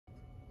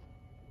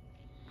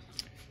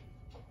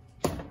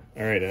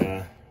All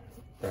right,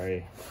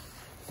 probably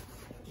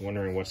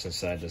wondering what's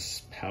inside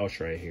this pouch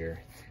right here.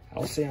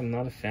 I'll say I'm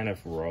not a fan of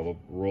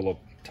roll-up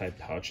type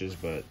pouches,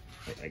 but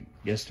I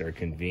guess they're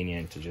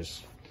convenient to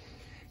just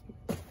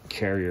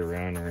carry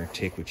around or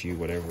take with you,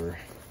 whatever.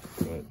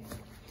 But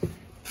I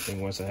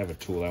think once I have a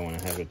tool, I want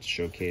to have it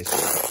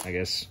showcased. I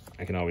guess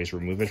I can always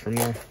remove it from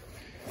there.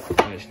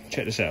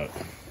 Check this out.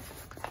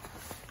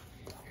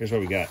 Here's what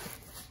we got.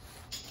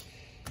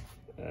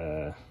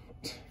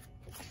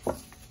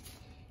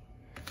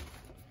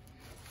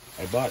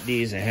 I bought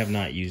these. I have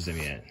not used them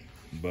yet,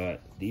 but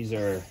these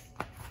are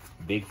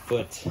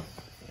Bigfoot.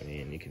 I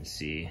mean, you can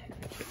see,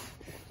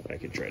 if I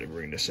could try to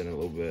bring this in a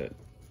little bit,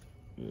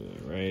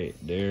 right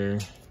there.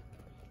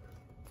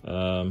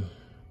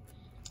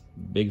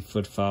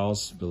 Bigfoot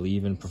files,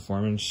 believe in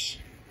performance.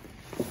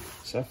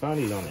 So I found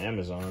these on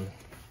Amazon,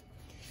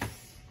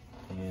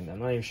 and I'm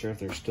not even sure if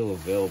they're still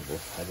available.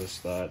 I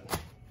just thought,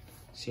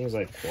 seems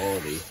like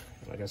quality.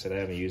 Like I said, I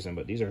haven't used them,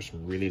 but these are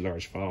some really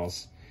large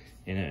files.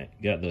 And it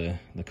got the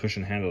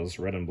cushion handles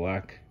red and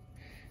black.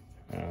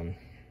 I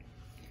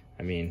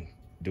mean,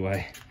 do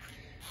I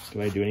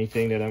do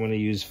anything that I'm going to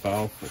use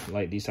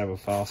like these type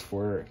of files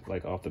for,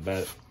 like off the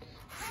bat,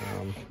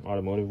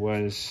 automotive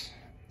wise,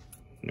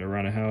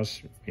 around the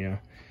house? You know,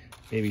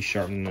 maybe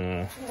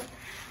sharpen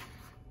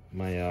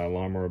my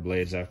lawnmower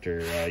blades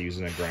after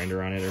using a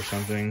grinder on it or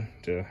something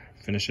to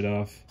finish it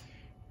off,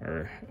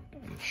 or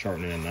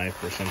sharpening a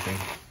knife or something.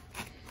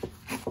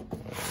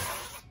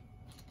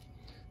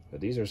 But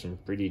these are some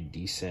pretty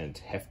decent,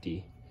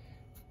 hefty,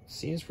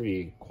 seems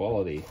pretty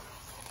quality.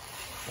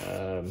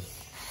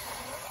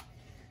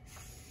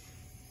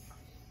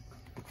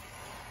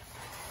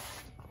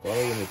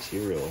 Quality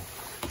material.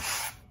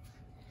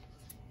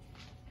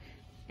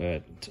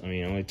 But, I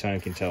mean, only time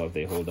can tell if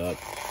they hold up.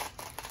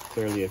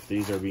 Clearly, if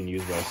these are being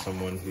used by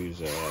someone who's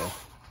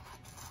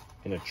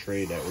in a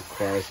trade that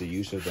requires the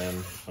use of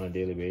them on a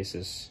daily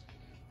basis,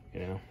 you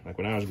know, like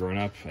when I was growing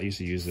up, I used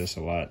to use this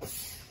a lot.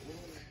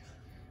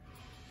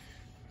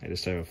 I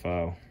just have a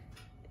file,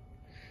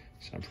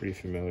 so I'm pretty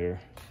familiar.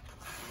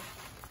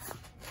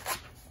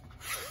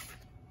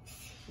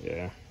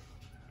 Yeah,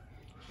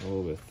 a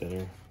little bit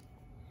thinner,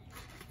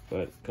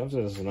 but it comes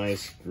with this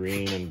nice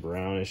green and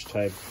brownish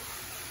type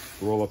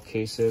roll-up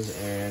cases.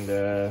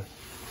 And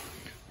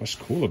what's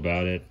cool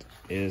about it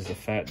is the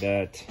fact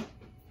that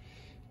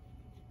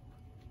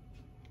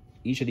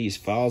each of these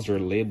files are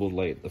labeled.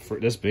 Like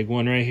this big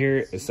one right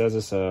here, it says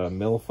it's a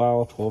mill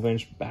file,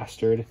 12-inch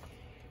bastard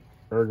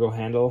ergo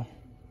handle.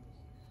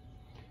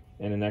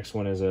 And the next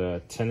one is a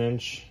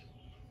 10-inch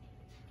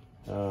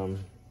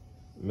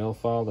mill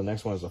file. The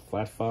next one is a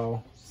flat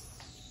file.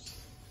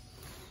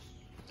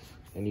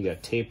 And you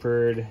got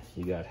tapered,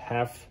 you got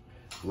half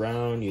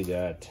round, you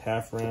got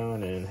half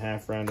round and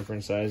half round,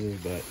 different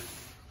sizes, but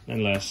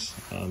nonetheless,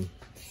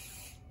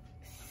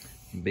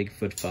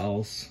 Bigfoot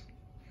files,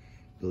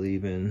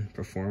 believe in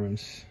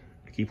performance.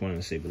 I keep wanting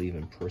to say believe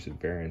in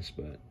perseverance,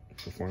 but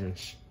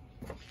performance.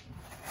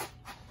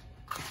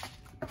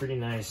 Pretty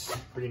nice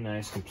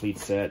complete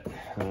set.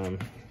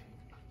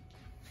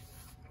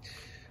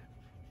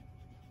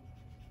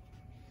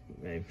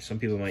 Some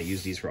people might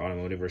use these for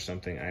automotive or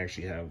something. I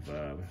actually have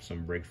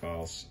some brake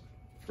files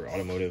for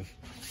automotive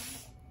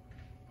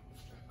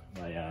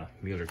by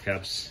Mueller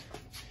Caps,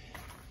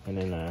 and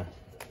then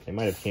they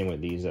might have came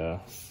with these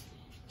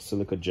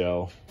silica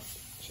gel,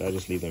 so I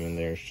just leave them in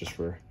there. It's just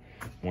for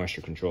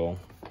moisture control.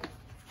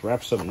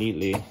 Wraps up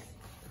neatly.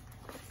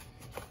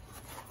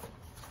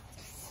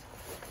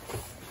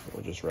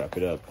 We'll just wrap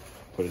it up,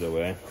 put it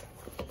away.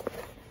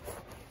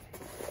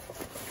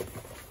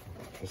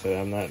 Like I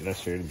said, I'm not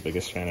necessarily the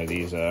biggest fan of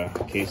these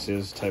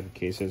type of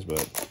cases,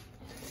 but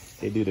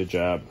they do the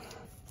job,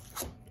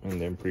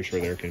 and I'm pretty sure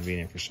they're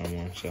convenient for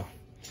someone. So,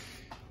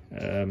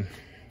 let's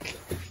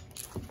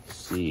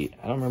see,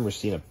 I don't remember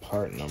seeing a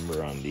part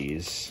number on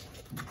these.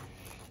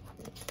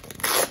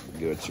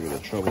 Go through the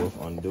trouble of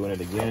undoing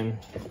it again.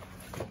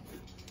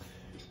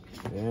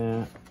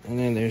 Yeah, and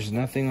then there's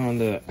nothing on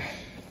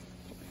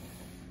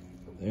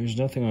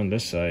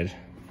this side,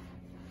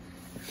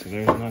 so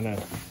there's not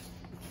a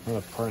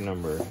part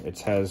number. It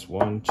has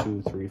 1,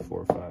 2, 3,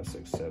 4, 5,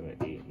 6, 7,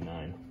 8,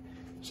 9.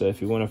 So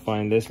if you want to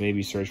find this,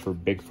 maybe search for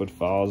Bigfoot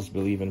files,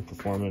 believe in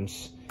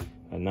performance,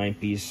 a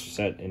 9-piece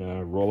set in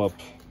a roll-up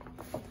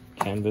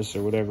canvas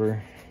or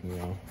whatever, you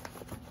know.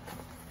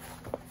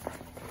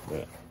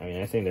 But I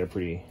mean, I think they're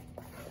pretty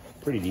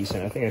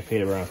decent. I think I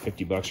paid around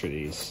 $50 for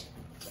these.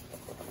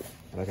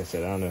 Like I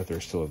said, I don't know if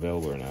they're still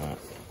available or not.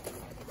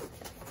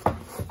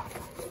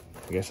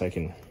 I guess I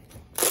can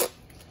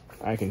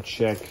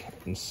check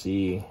and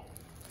see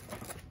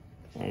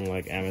on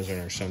like Amazon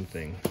or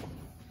something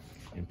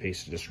and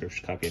paste the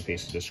description, copy and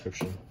paste the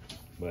description.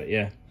 But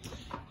yeah,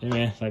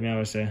 anyway, like me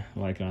always say,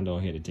 like and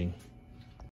don't hit a thing.